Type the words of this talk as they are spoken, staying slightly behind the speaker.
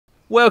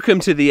Welcome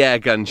to the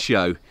Airgun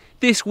Show.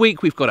 This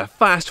week we've got a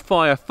fast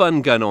fire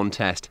fun gun on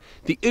test,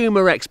 the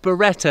Umarex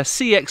Beretta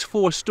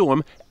CX4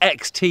 Storm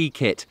XT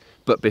kit.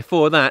 But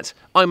before that,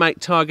 I'm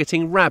out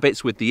targeting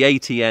rabbits with the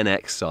ATN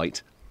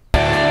X-Sight.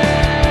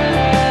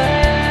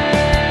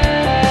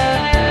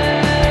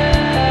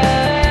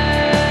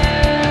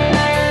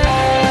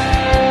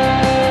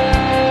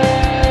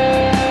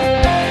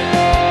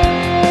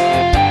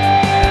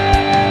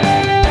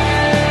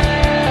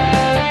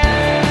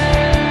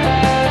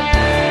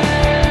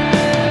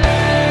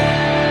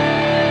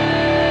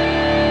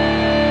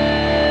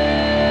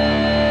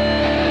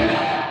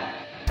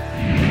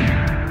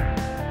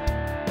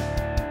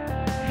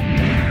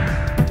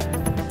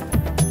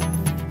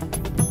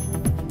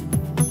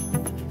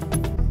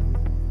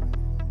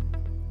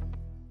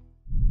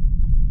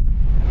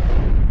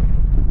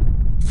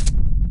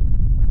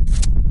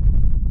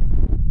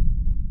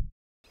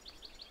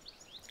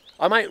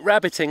 I'm out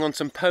rabbiting on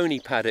some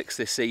pony paddocks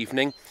this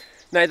evening.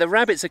 Now the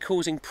rabbits are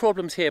causing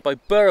problems here by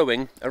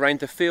burrowing around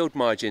the field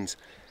margins,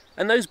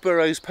 and those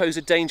burrows pose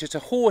a danger to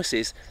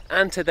horses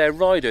and to their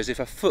riders if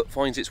a foot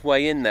finds its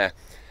way in there.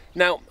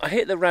 Now I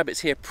hit the rabbits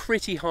here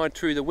pretty hard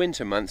through the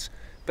winter months,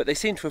 but they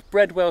seem to have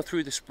bred well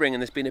through the spring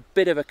and there's been a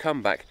bit of a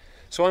comeback,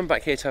 so I'm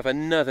back here to have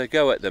another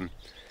go at them.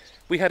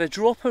 We had a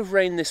drop of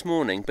rain this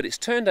morning, but it's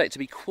turned out to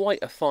be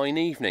quite a fine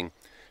evening,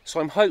 so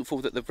I'm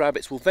hopeful that the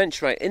rabbits will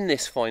venture out in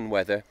this fine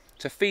weather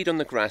to feed on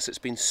the grass that's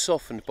been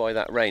softened by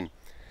that rain.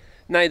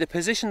 Now the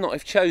position that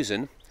I've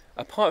chosen,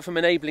 apart from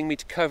enabling me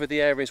to cover the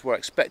areas where I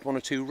expect one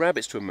or two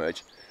rabbits to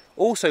emerge,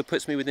 also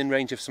puts me within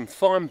range of some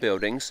farm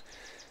buildings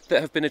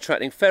that have been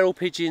attracting feral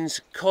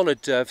pigeons,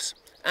 collared doves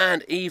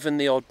and even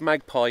the odd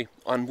magpie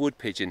and wood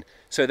pigeon,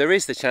 so there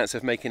is the chance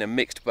of making a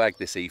mixed bag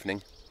this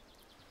evening.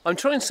 I'm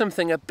trying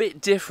something a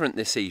bit different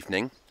this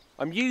evening.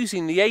 I'm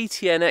using the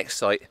ATN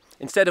X-Sight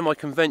instead of my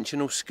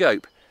conventional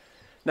scope.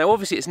 Now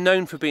obviously it's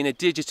known for being a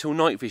digital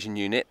night vision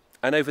unit,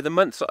 and over the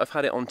months that I've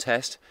had it on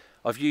test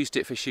I've used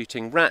it for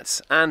shooting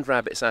rats and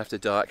rabbits after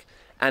dark,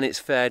 and it's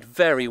fared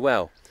very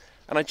well.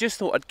 And I just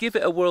thought I'd give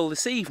it a whirl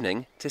this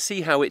evening to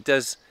see how it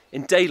does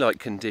in daylight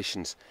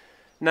conditions.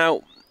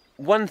 Now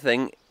one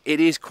thing, it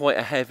is quite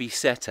a heavy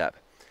setup,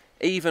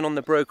 even on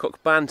the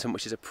Brocock Bantam,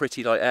 which is a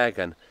pretty light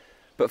airgun.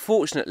 But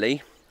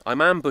fortunately I'm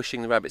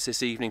ambushing the rabbits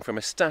this evening from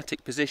a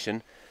static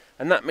position,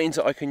 and that means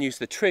that I can use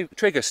the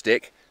trigger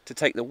stick to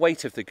take the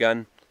weight of the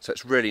gun, so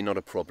it's really not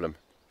a problem.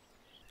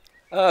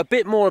 A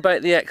bit more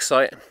about the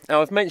X-Sight.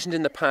 Now I've mentioned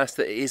in the past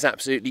that it is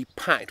absolutely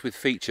packed with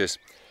features,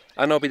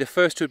 and I'll be the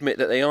first to admit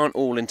that they aren't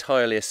all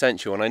entirely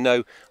essential, and I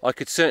know I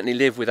could certainly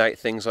live without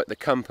things like the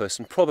compass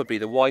and probably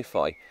the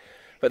Wi-Fi.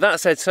 But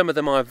that said, some of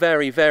them are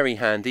very, very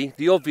handy,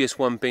 the obvious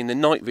one being the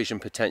night vision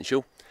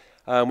potential,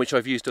 which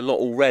I've used a lot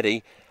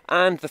already,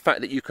 and the fact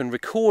that you can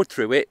record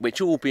through it,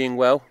 which all being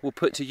well will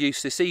put to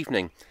use this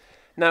evening.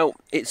 Now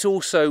it's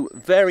also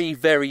very,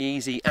 very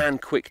easy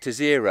and quick to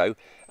zero,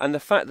 and the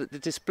fact that the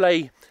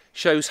display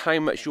shows how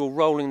much you're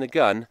rolling the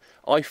gun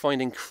I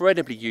find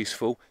incredibly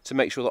useful to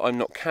make sure that I'm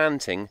not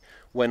canting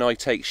when I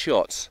take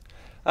shots.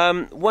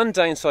 One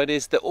downside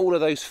is that all of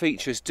those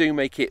features do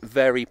make it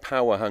very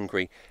power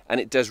hungry,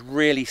 and it does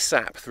really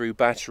sap through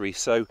battery,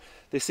 so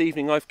this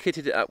evening I've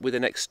kitted it up with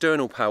an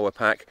external power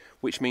pack,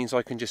 which means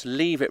I can just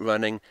leave it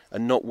running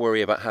and not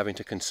worry about having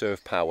to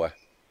conserve power.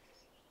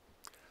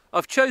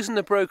 I've chosen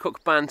the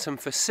Brocock Bantam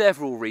for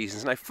several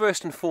reasons. Now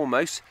first and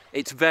foremost,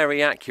 it's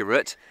very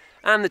accurate,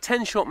 and the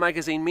 10-shot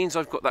magazine means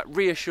I've got that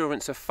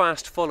reassurance of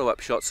fast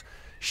follow-up shots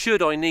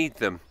should I need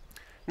them.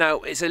 Now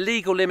it's a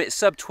legal limit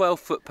sub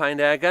 12 foot-pound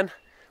airgun,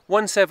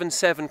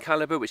 177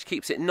 calibre, which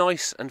keeps it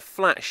nice and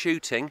flat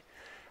shooting,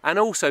 and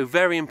also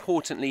very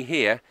importantly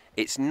here,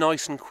 it's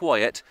nice and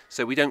quiet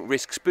so we don't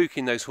risk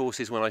spooking those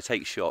horses when I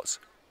take shots.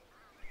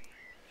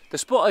 The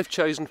spot I've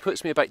chosen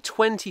puts me about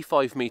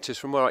 25 metres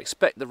from where I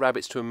expect the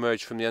rabbits to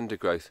emerge from the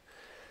undergrowth.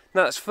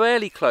 Now that's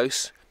fairly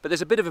close, but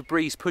there's a bit of a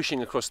breeze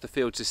pushing across the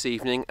fields this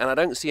evening, and I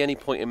don't see any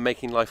point in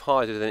making life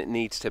harder than it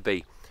needs to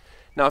be.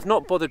 Now I've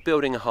not bothered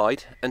building a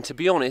hide, and to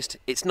be honest,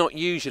 it's not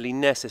usually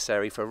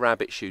necessary for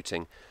rabbit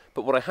shooting,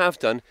 but what I have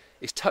done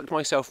is tucked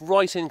myself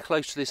right in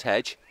close to this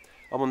hedge.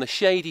 I'm on the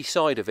shady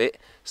side of it,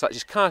 so that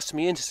just casts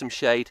me into some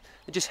shade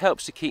and just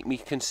helps to keep me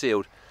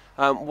concealed.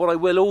 What I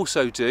will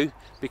also do,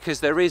 because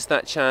there is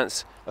that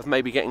chance of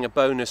maybe getting a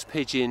bonus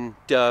pigeon,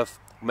 dove,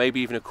 maybe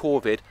even a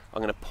corvid,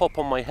 I'm going to pop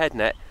on my head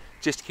net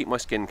just to keep my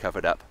skin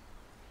covered up.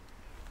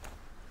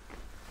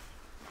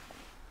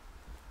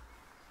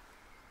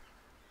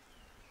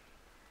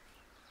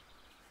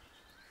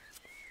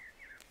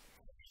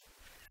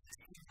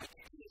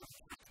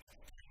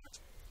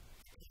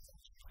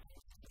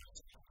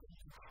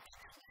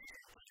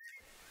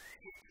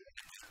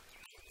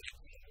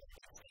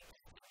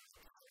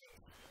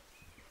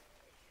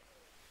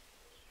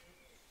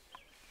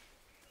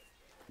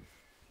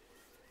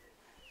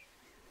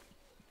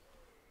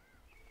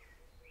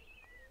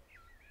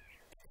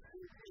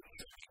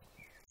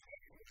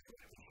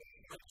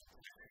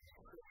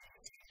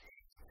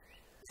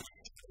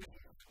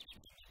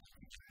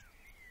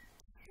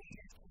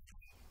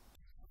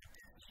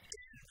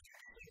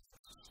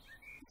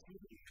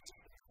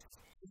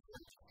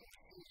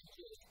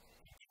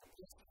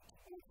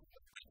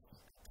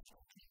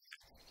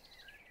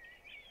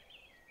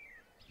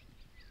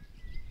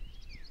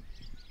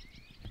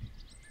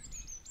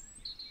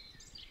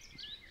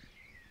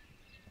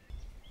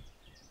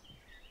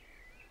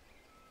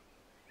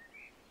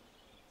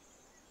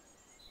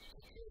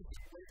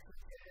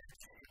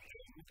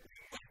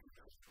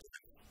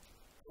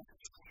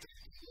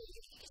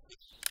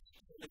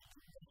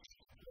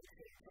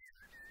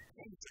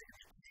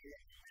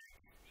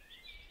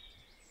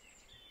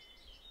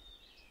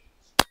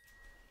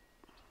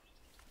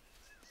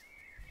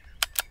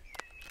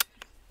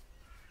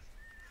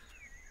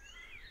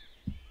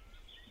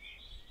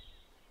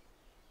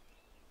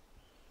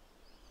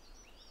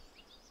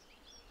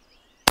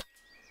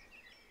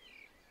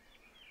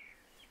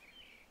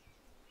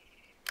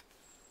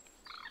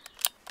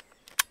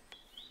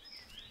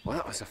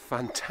 was a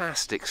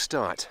fantastic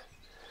start.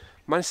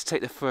 Managed to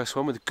take the first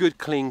one with a good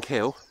clean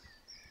kill.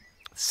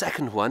 The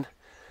second one,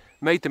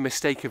 made the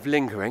mistake of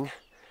lingering,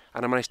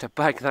 and I managed to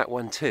bag that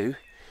one too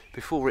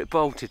before it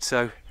bolted,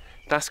 so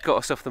that's got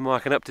us off the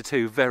mark and up to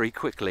 2 very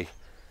quickly.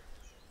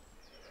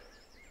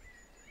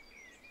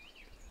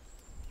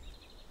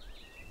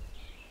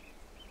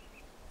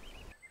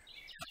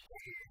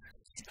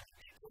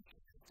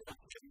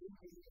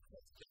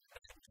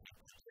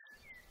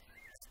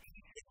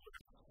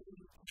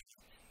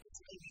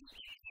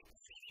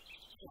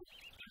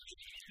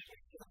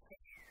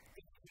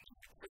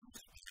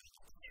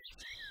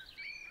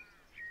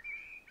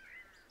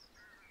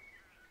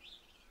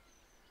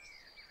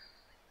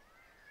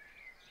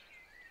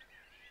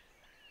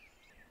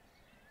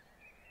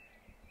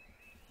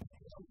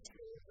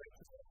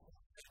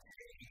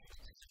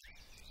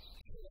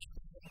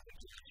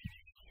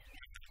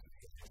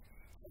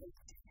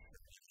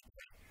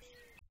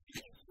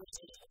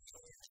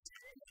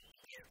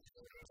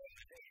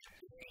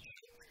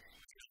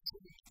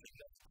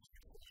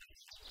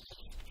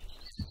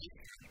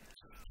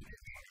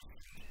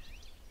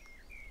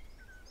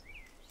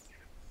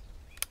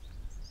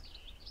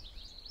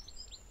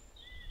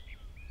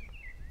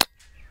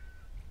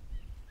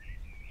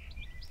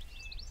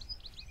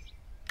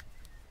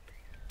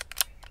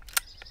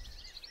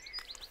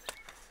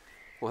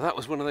 Well, that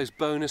was one of those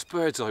bonus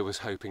birds I was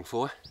hoping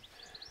for.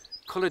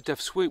 Collared dove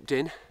swooped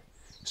in,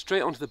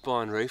 straight onto the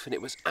barn roof, and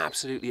it was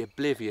absolutely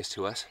oblivious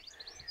to us.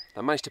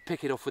 I managed to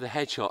pick it off with a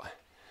headshot.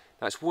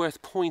 Now it's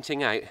worth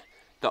pointing out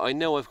that I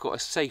know I've got a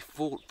safe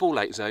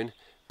fallout zone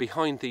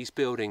behind these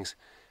buildings,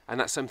 and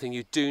that's something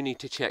you do need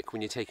to check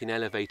when you're taking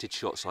elevated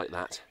shots like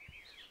that.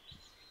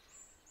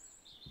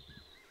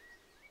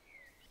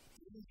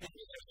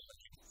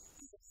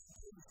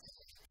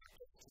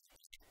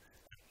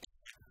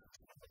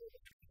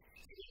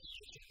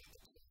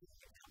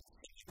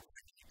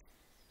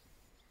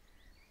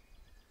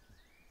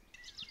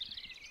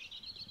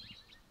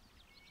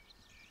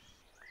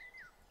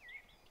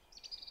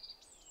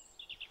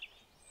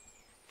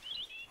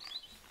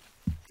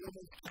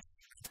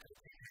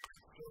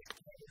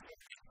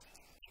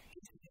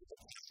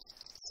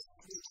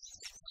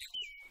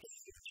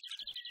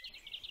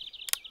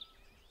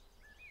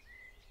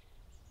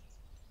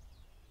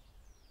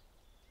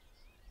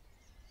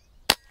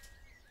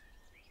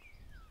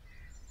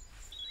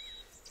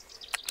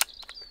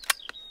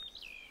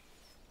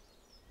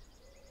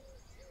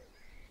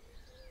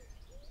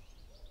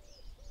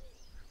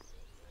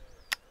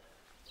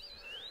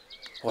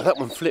 Well, that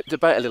one flipped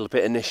about a little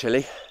bit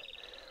initially.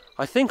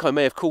 I think I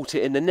may have caught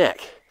it in the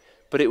neck,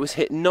 but it was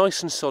hit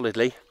nice and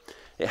solidly.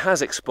 It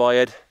has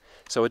expired,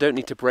 so I don't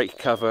need to break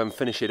cover and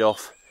finish it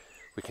off.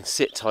 We can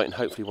sit tight and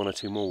hopefully 1 or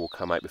 2 more will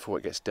come out before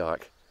it gets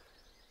dark.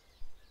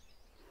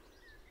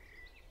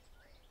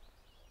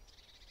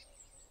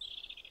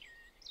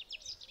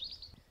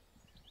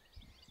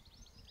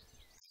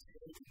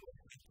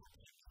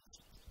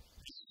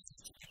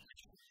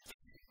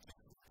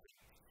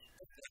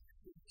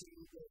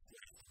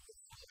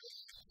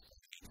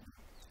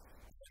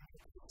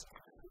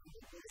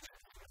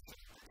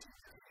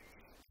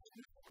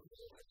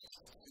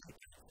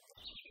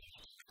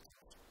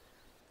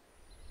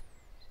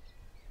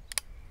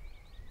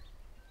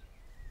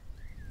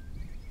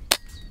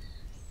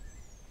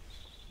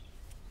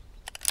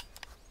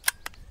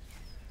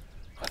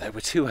 There were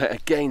 2 out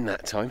again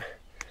that time.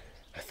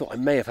 I thought I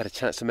may have had a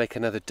chance to make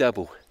another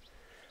double.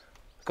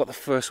 I got the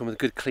first one with a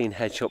good clean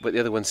headshot, but the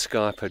other one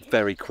scarpered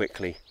very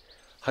quickly.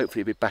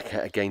 Hopefully it'll be back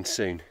out again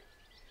soon.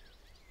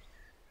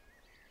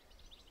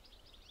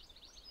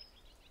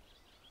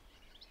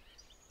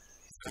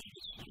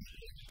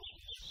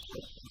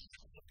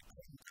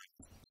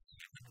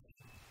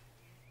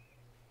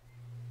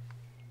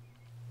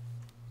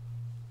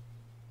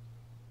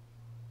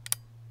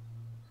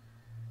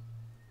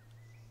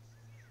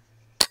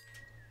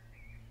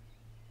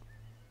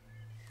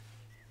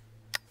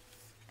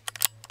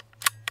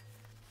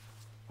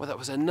 Well, that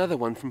was another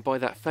one from by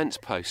that fence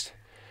post,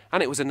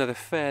 and it was another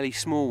fairly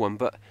small one,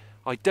 but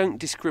I don't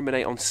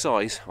discriminate on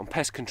size on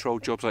pest control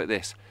jobs like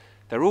this.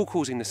 They're all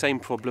causing the same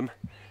problem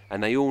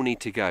and they all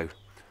need to go.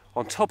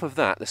 On top of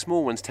that, the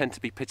small ones tend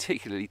to be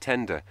particularly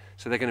tender,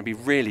 so they're going to be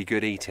really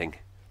good eating.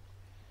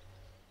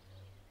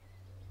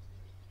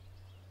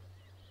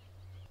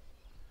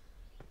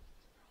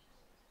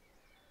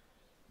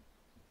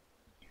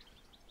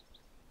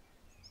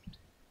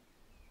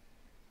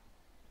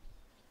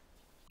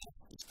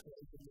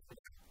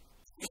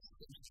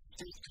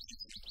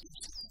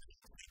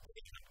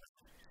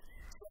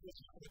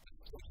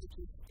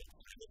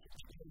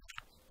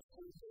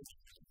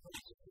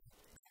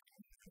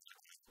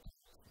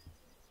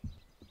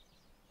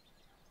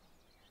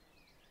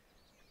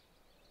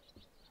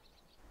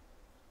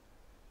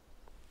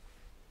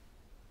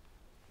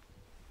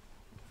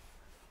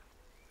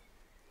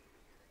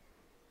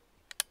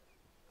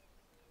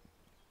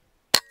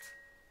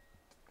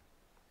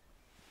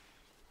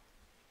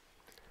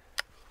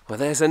 Well,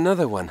 there's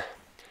another one.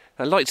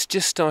 The light's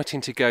just starting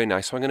to go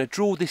now, so I'm going to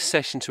draw this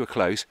session to a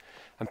close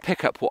and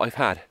pick up what I've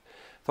had.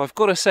 So I've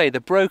got to say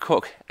the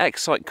Brocock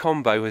X-Sight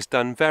combo has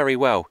done very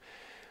well.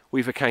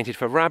 We've accounted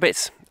for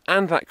rabbits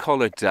and that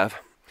collared dove,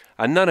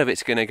 and none of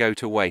it's going to go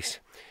to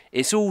waste.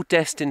 It's all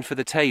destined for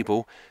the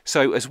table,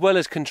 so as well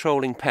as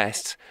controlling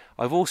pests,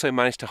 I've also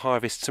managed to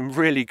harvest some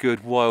really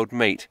good wild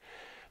meat.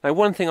 Now,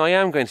 one thing I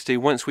am going to do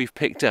once we've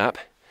picked up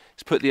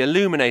is put the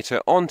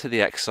illuminator onto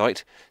the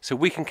X-Sight so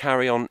we can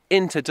carry on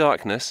into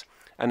darkness,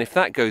 and if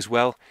that goes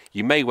well,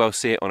 you may well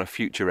see it on a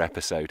future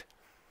episode.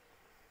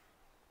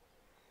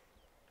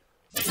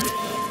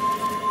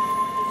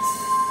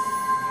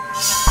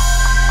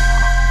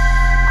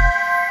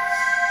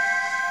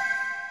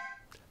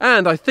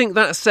 And I think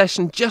that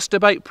session just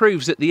about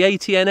proves that the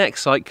ATN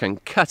X-Sight can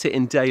cut it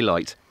in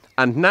daylight.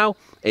 And now,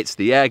 it's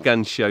the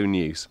Airgun Show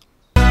news.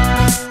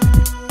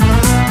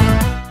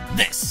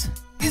 This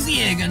is the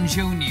Airgun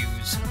Show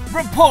news,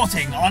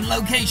 reporting on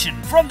location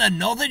from the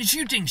Northern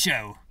Shooting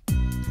Show.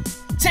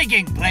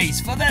 Taking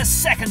place for the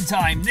second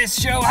time,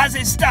 this show has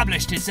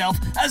established itself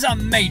as a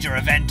major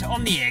event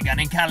on the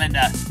airgunning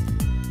calendar.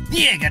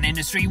 The airgun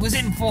industry was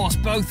in force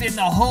both in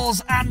the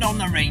halls and on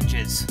the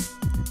ranges.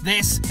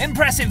 This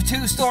impressive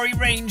two-story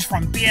range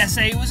from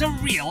BSA was a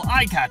real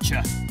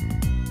eye-catcher.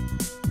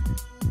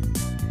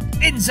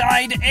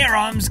 Inside, Air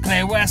Arms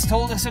Claire West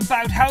told us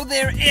about how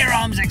their Air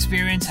Arms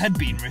experience had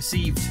been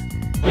received.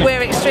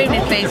 We're extremely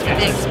pleased with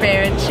the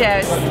experience,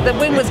 yes. The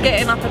wind was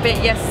getting up a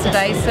bit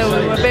yesterday, so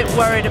we were a bit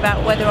worried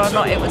about whether or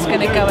not it was going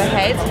to go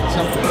ahead.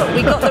 But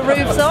we got the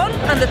roofs on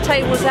and the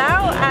tables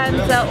out,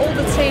 and all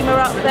the team are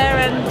up there,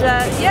 and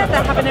yeah,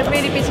 they're having a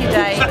really busy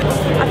day.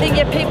 I think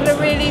people are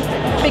really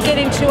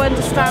beginning to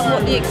understand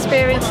what the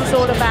experience is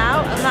all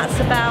about, and that's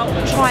about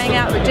trying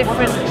out the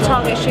different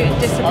target shooting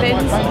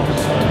disciplines.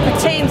 The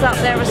teams up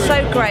there are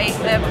so great,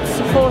 they're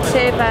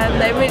supportive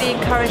and they're really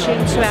encouraging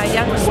to our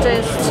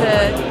youngsters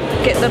to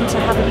get them to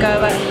have a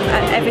go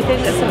at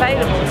everything that's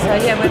available. So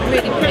yeah, we're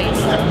really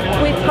pleased.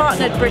 We've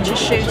partnered British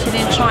Shooting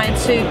in trying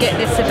to get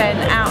this event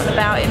out and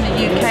about in the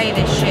UK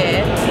this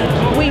year.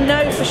 We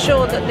know for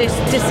sure that this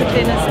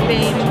discipline has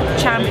been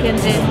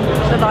championed in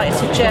the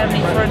likes of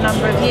Germany for a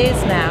number of years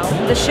now.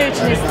 The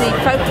shooting is the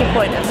focal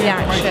point of the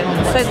action,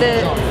 so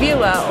the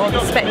viewer or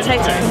the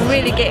spectator can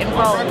really get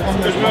involved,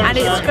 and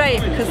it's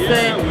great because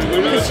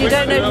you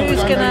don't know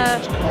who's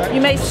gonna. You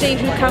may see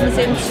who comes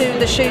into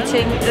the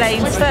shooting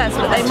lanes first,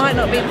 but they might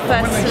not be the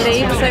first to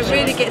leave, so it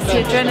really gets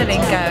the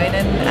adrenaline going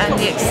and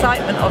the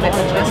excitement of it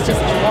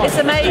all. It's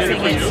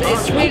amazing,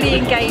 it's really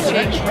engaging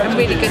and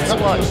really good to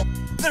watch.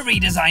 The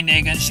redesigned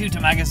Airgun Shooter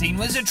magazine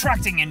was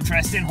attracting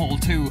interest in Hall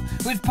 2,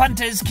 with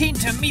punters keen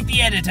to meet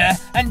the editor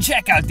and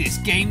check out this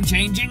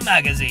game-changing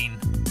magazine.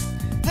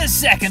 The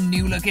second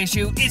new look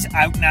issue is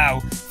out now,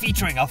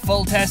 featuring a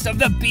full test of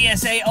the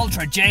BSA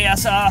Ultra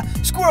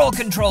JSR, squirrel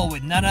control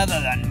with none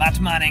other than Matt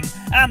Manning,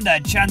 and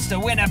the chance to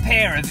win a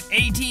pair of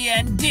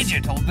ATN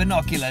digital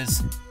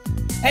binoculars.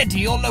 Head to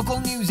your local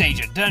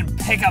newsagent and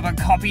pick up a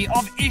copy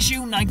of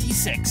issue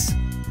 96.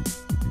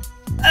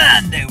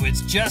 And it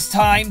was just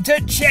time to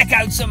check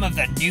out some of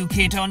the new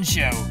kit on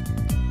show.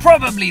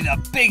 Probably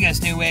the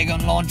biggest new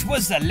airgun launch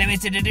was the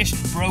limited edition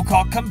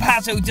Brocock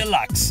Compasso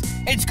Deluxe.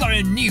 It's got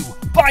a new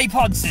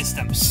bipod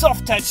system,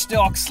 soft touch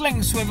stock,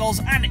 sling swivels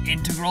and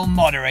integral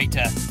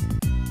moderator.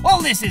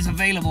 All this is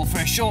available for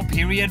a short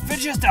period for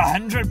just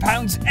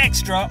 £100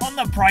 extra on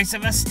the price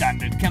of a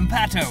standard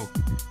Compasso.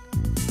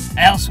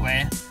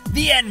 Elsewhere,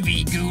 the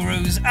NV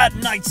gurus at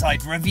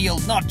Nightsight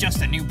revealed not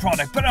just a new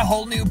product but a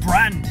whole new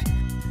brand.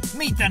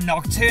 Meet the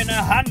Nocturna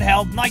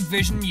handheld night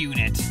vision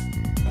unit.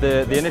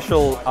 The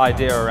initial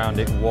idea around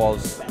it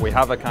was we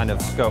have a kind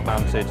of scope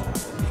mounted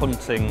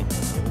hunting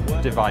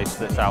device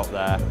that's out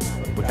there.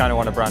 We kind of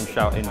want to branch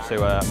out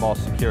into a more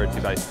security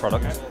based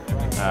product,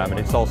 and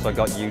it's also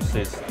got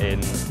uses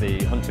in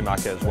the hunting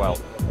market as well.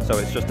 So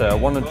it's just a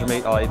 100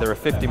 metre, or either a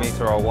 50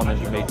 metre or a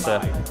 100 metre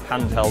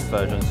handheld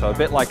version. So a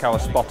bit like our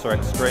Spotter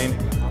Extreme,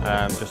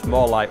 just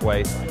more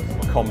lightweight,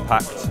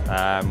 compact,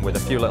 with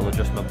a few little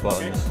adjustment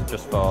buttons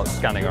just for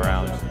scanning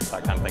around,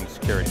 that kind of thing,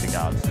 security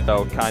guards.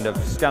 So kind of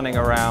scanning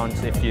around,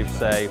 if you've,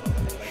 say,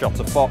 shot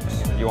a fox,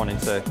 you're wanting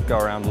to go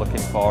around looking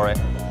for it,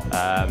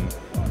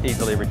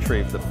 easily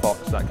retrieve the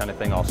fox, that kind of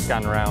thing, or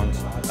scan around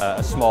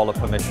a smaller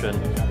permission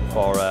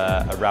for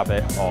a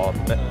rabbit or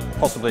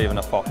possibly even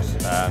a fox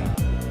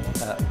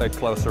at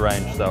closer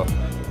range. So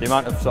the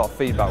amount of sort of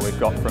feedback we've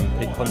got from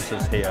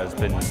hunters here has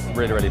been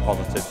really, really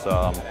positive,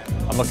 so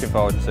I'm looking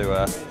forward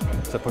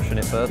to pushing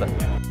it further.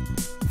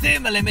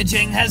 Thermal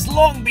imaging has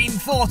long been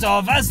thought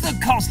of as the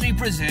costly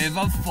preserve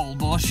of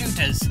full-bore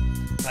shooters,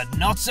 but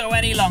not so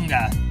any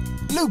longer.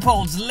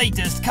 Leopold's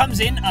latest comes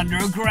in under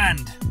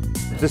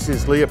 £1,000. This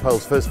is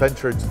Leopold's first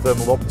venture into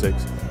thermal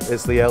optics.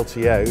 It's the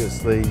LTO, it's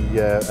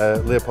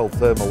the Leopold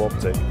Thermal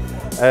Optic.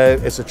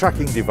 It's a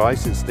tracking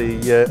device. It's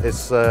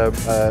a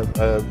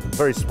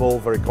very small,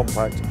 very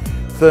compact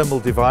thermal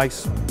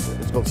device.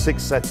 It's got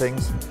 6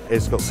 settings.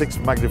 It's got 6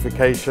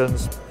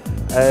 magnifications.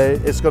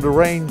 It's got a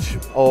range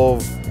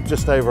of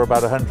just over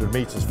about 100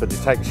 meters for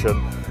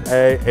detection.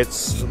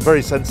 It's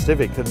very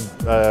sensitive, it can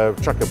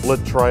track a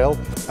blood trail,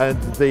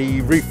 and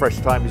the refresh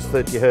time is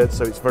 30 Hertz,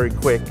 so it's very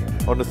quick.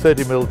 On a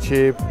 30mm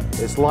tube,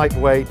 it's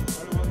lightweight,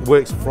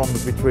 works from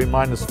between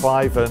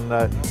 -5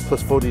 and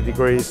plus 40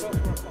 degrees.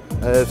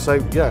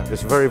 So yeah,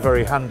 it's a very,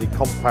 very handy,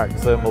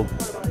 compact thermal.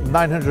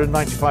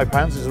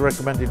 £995 is the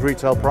recommended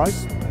retail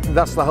price.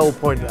 That's the whole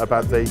point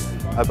about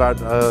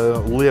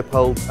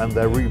Leopold and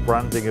their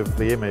rebranding of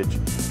the image.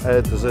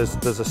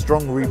 There's a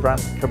strong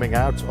rebrand coming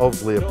out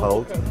of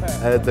Leopold.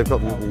 They've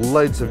got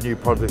loads of new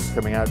products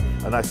coming out,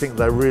 and I think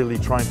they're really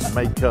trying to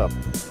make up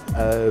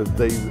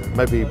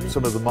maybe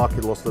some of the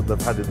market loss that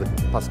they've had in the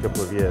past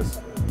couple of years.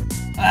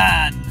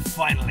 And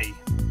finally,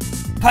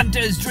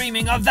 punters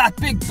dreaming of that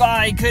big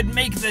buy could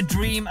make the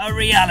dream a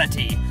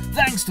reality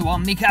thanks to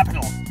Omni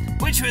Capital,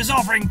 which was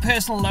offering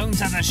personal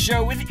loans at a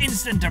show with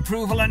instant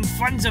approval and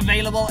funds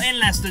available in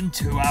less than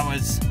 2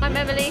 hours. I'm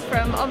Emily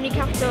from Omni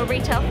Capital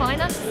Retail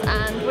Finance,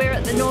 and we're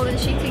at the Northern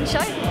Shooting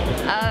Show.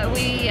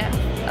 We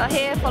are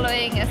here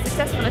following a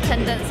successful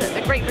attendance at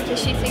the Great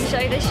British Shooting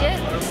Show this year,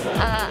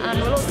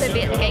 and we'll also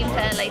be at the game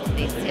fair later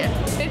this year.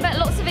 We've met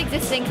lots of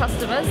existing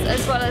customers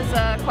as well as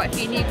quite a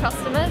few new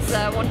customers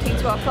wanting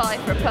to apply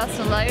for a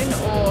personal loan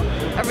or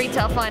a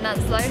retail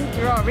finance loan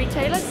through our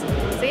retailers.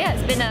 So yeah,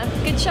 it's been a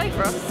good show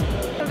for us.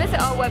 Visit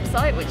our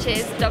website, which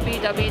is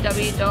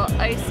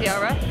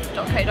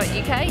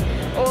www.ocrf.co.uk,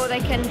 or they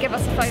can give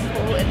us a phone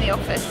call in the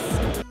office.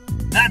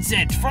 That's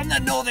it from the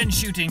Northern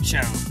Shooting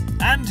Show.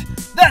 And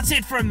that's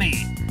it from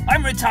me.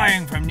 I'm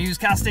retiring from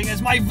newscasting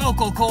as my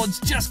vocal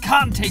cords just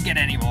can't take it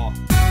anymore.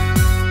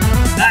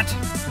 That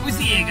was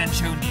the Airgun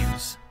Show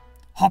News.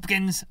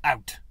 Hopkins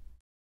out.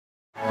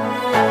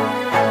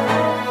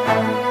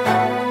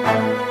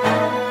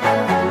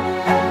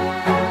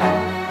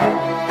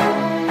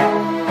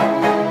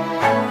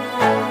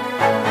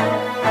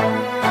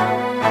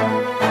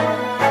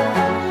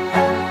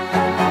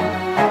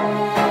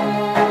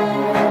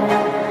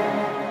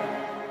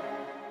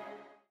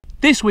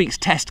 This week's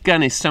test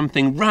gun is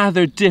something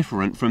rather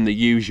different from the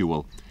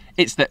usual.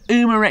 It's the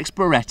Umarex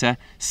Beretta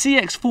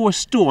CX4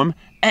 Storm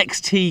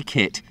XT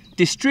kit,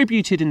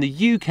 distributed in the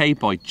UK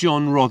by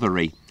John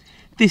Rothery.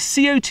 This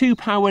CO2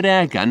 powered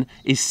airgun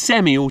is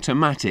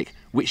semi-automatic,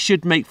 which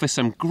should make for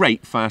some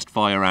great fast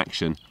fire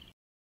action.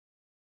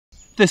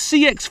 The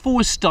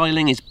CX4's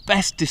styling is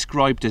best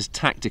described as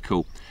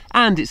tactical,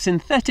 and its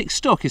synthetic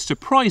stock is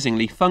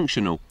surprisingly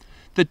functional.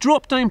 The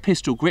drop-down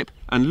pistol grip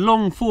and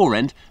long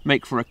forend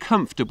make for a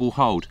comfortable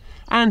hold,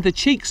 and the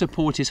cheek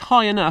support is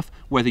high enough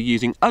whether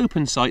using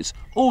open sights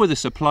or the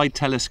supplied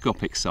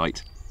telescopic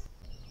sight.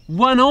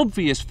 One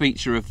obvious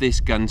feature of this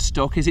gun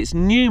stock is its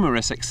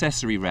numerous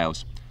accessory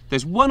rails.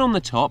 There's one on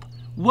the top,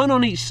 one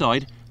on each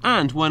side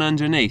and one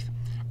underneath,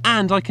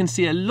 and I can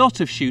see a lot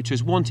of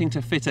shooters wanting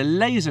to fit a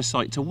laser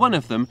sight to one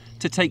of them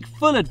to take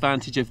full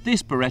advantage of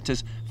this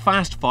Beretta's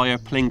fast fire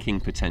plinking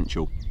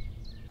potential.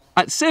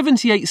 At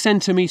 78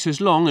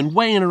 centimetres long and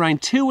weighing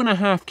around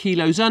 2.5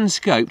 kilos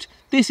unscoped,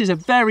 this is a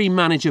very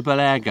manageable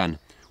airgun,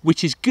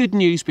 which is good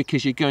news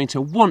because you're going to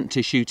want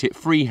to shoot it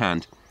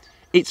freehand.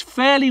 It's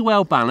fairly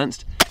well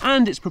balanced,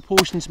 and its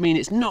proportions mean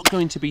it's not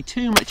going to be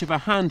too much of a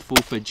handful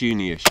for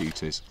junior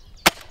shooters.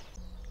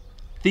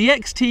 The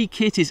XT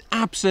kit is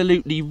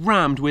absolutely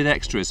rammed with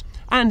extras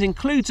and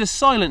includes a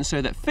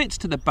silencer that fits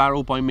to the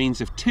barrel by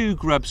means of 2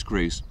 grub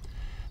screws.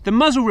 The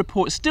muzzle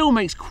report still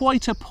makes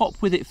quite a pop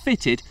with it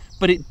fitted,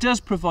 but it does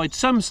provide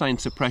some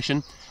sound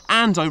suppression,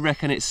 and I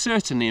reckon it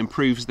certainly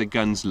improves the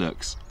gun's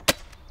looks.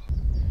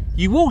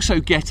 You also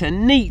get a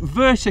neat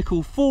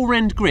vertical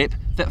forend grip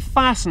that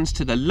fastens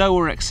to the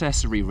lower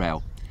accessory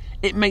rail.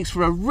 It makes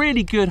for a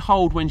really good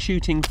hold when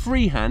shooting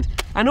freehand,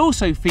 and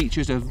also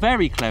features a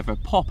very clever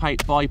pop-out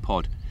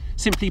bipod.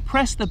 Simply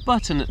press the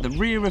button at the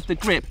rear of the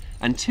grip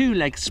and 2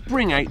 legs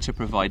spring out to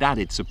provide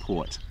added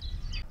support.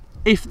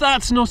 If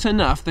that's not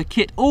enough, the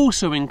kit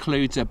also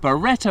includes a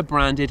Beretta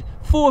branded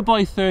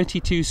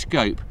 4x32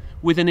 scope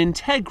with an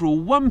integral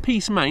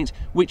one-piece mount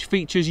which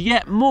features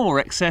yet more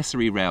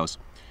accessory rails.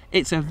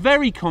 It's a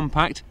very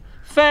compact,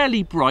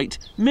 fairly bright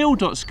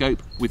mil-dot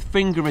scope with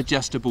finger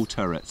adjustable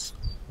turrets.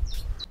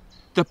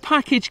 The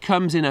package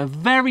comes in a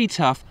very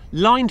tough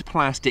lined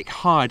plastic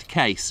hard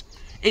case.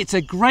 It's a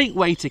great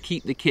way to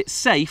keep the kit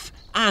safe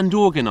and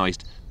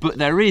organised, but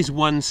there is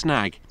one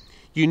snag.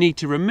 You need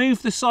to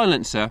remove the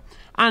silencer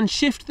and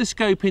shift the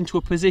scope into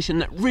a position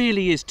that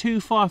really is too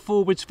far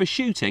forwards for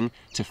shooting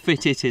to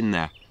fit it in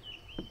there.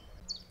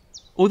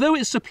 Although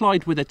it's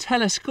supplied with a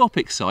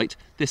telescopic sight,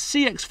 the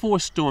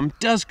CX4 Storm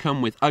does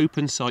come with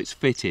open sights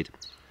fitted.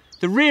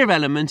 The rear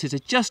element is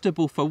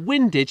adjustable for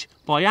windage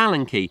by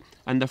Allen key,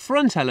 and the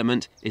front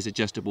element is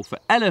adjustable for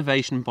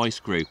elevation by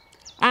screw,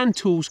 and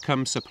tools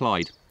come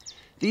supplied.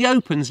 The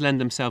opens lend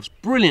themselves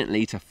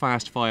brilliantly to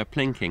fast fire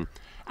plinking,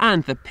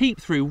 and the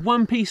peep-through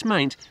one-piece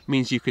mount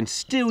means you can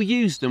still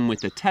use them with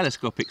the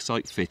telescopic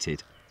sight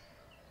fitted.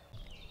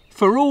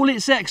 For all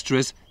its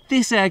extras,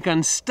 this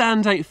airgun's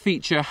standout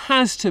feature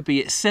has to be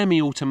its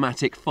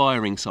semi-automatic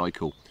firing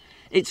cycle.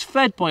 It's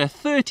fed by a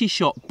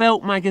 30-shot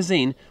belt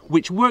magazine,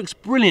 which works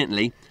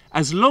brilliantly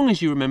as long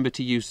as you remember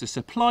to use the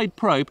supplied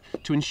probe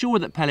to ensure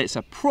that pellets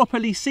are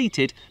properly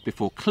seated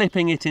before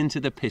clipping it into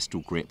the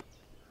pistol grip.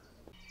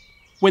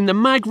 When the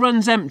mag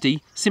runs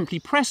empty, simply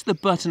press the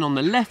button on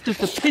the left of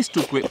the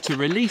pistol grip to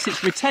release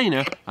its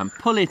retainer and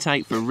pull it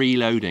out for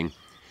reloading.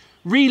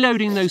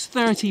 Reloading those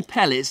 30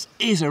 pellets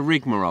is a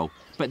rigmarole,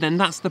 but then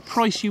that's the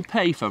price you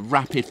pay for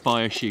rapid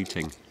fire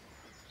shooting.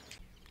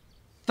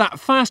 That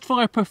fast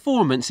fire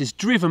performance is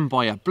driven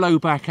by a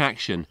blowback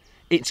action.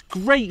 It's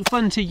great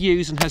fun to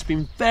use and has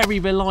been very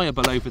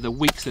reliable over the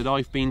weeks that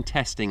I've been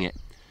testing it.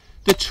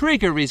 The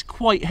trigger is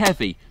quite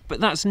heavy, but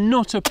that's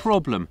not a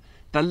problem.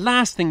 The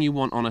last thing you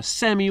want on a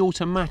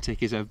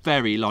semi-automatic is a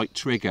very light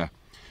trigger.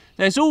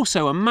 There's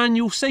also a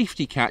manual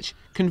safety catch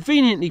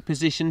conveniently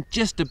positioned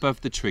just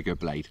above the trigger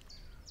blade.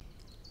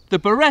 The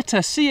Beretta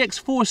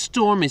CX4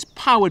 Storm is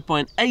powered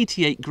by an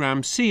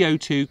 88-gram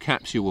CO2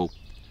 capsule.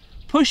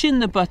 Push in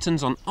the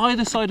buttons on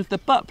either side of the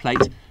butt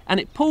plate and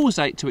it pulls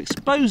out to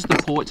expose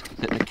the port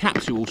that the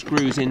capsule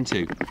screws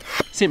into.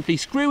 Simply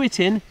screw it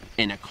in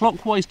a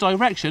clockwise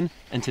direction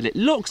until it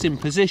locks in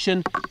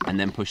position and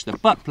then push the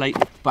butt plate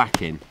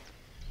back in.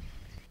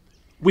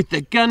 With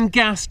the gun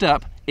gassed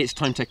up, it's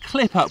time to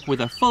clip up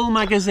with a full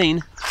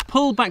magazine,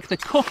 pull back the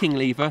cocking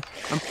lever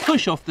and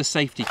push off the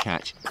safety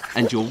catch,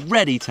 and you're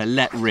ready to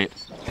let rip.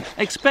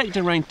 Expect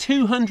around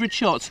 200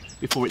 shots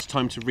before it's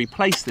time to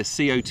replace the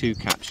CO2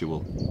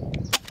 capsule.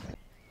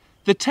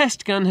 The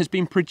test gun has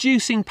been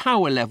producing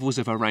power levels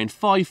of around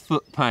 5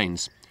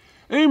 foot-pounds.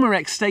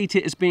 Umarex state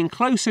it as being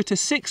closer to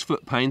 6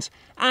 foot-pounds,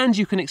 and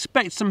you can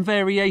expect some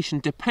variation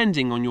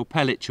depending on your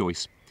pellet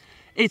choice.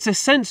 It's a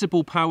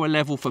sensible power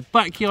level for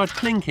backyard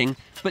plinking,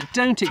 but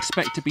don't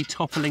expect to be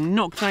toppling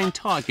knockdown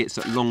targets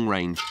at long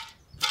range.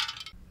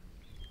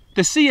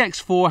 The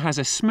CX4 has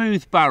a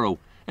smooth barrel,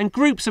 and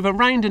groups of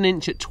around an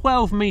inch at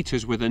 12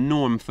 metres were the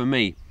norm for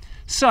me.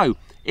 So,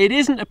 it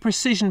isn't a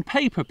precision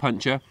paper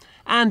puncher,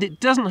 and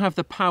it doesn't have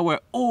the power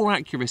or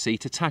accuracy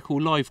to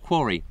tackle live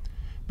quarry.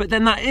 But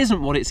then that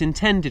isn't what it's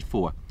intended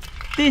for.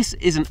 This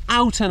is an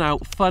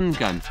out-and-out fun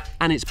gun,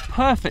 and it's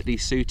perfectly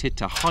suited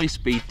to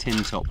high-speed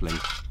tin toppling.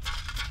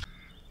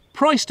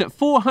 Priced at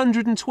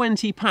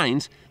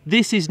 £420,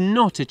 this is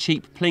not a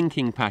cheap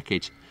plinking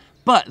package,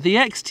 but the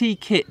XT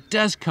kit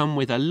does come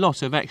with a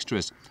lot of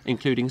extras,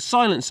 including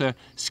silencer,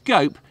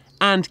 scope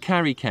and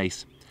carry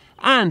case.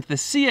 And the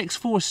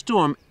CX4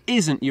 Storm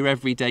isn't your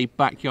everyday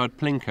backyard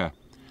plinker.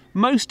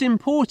 Most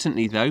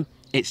importantly though,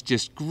 it's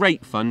just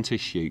great fun to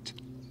shoot.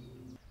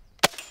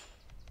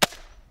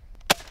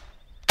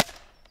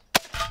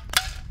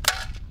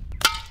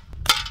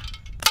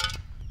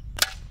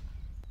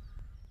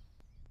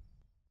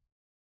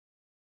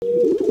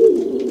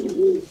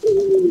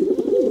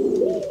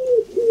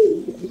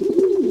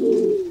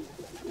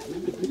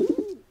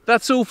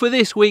 That's all for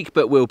this week,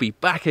 but we'll be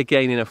back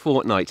again in a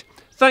fortnight.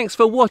 Thanks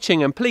for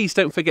watching, and please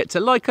don't forget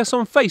to like us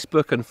on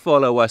Facebook and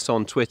follow us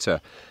on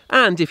Twitter.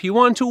 And if you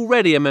aren't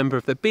already a member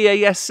of the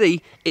BASC,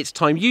 it's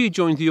time you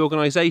joined the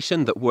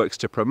organisation that works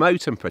to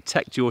promote and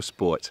protect your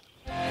sport.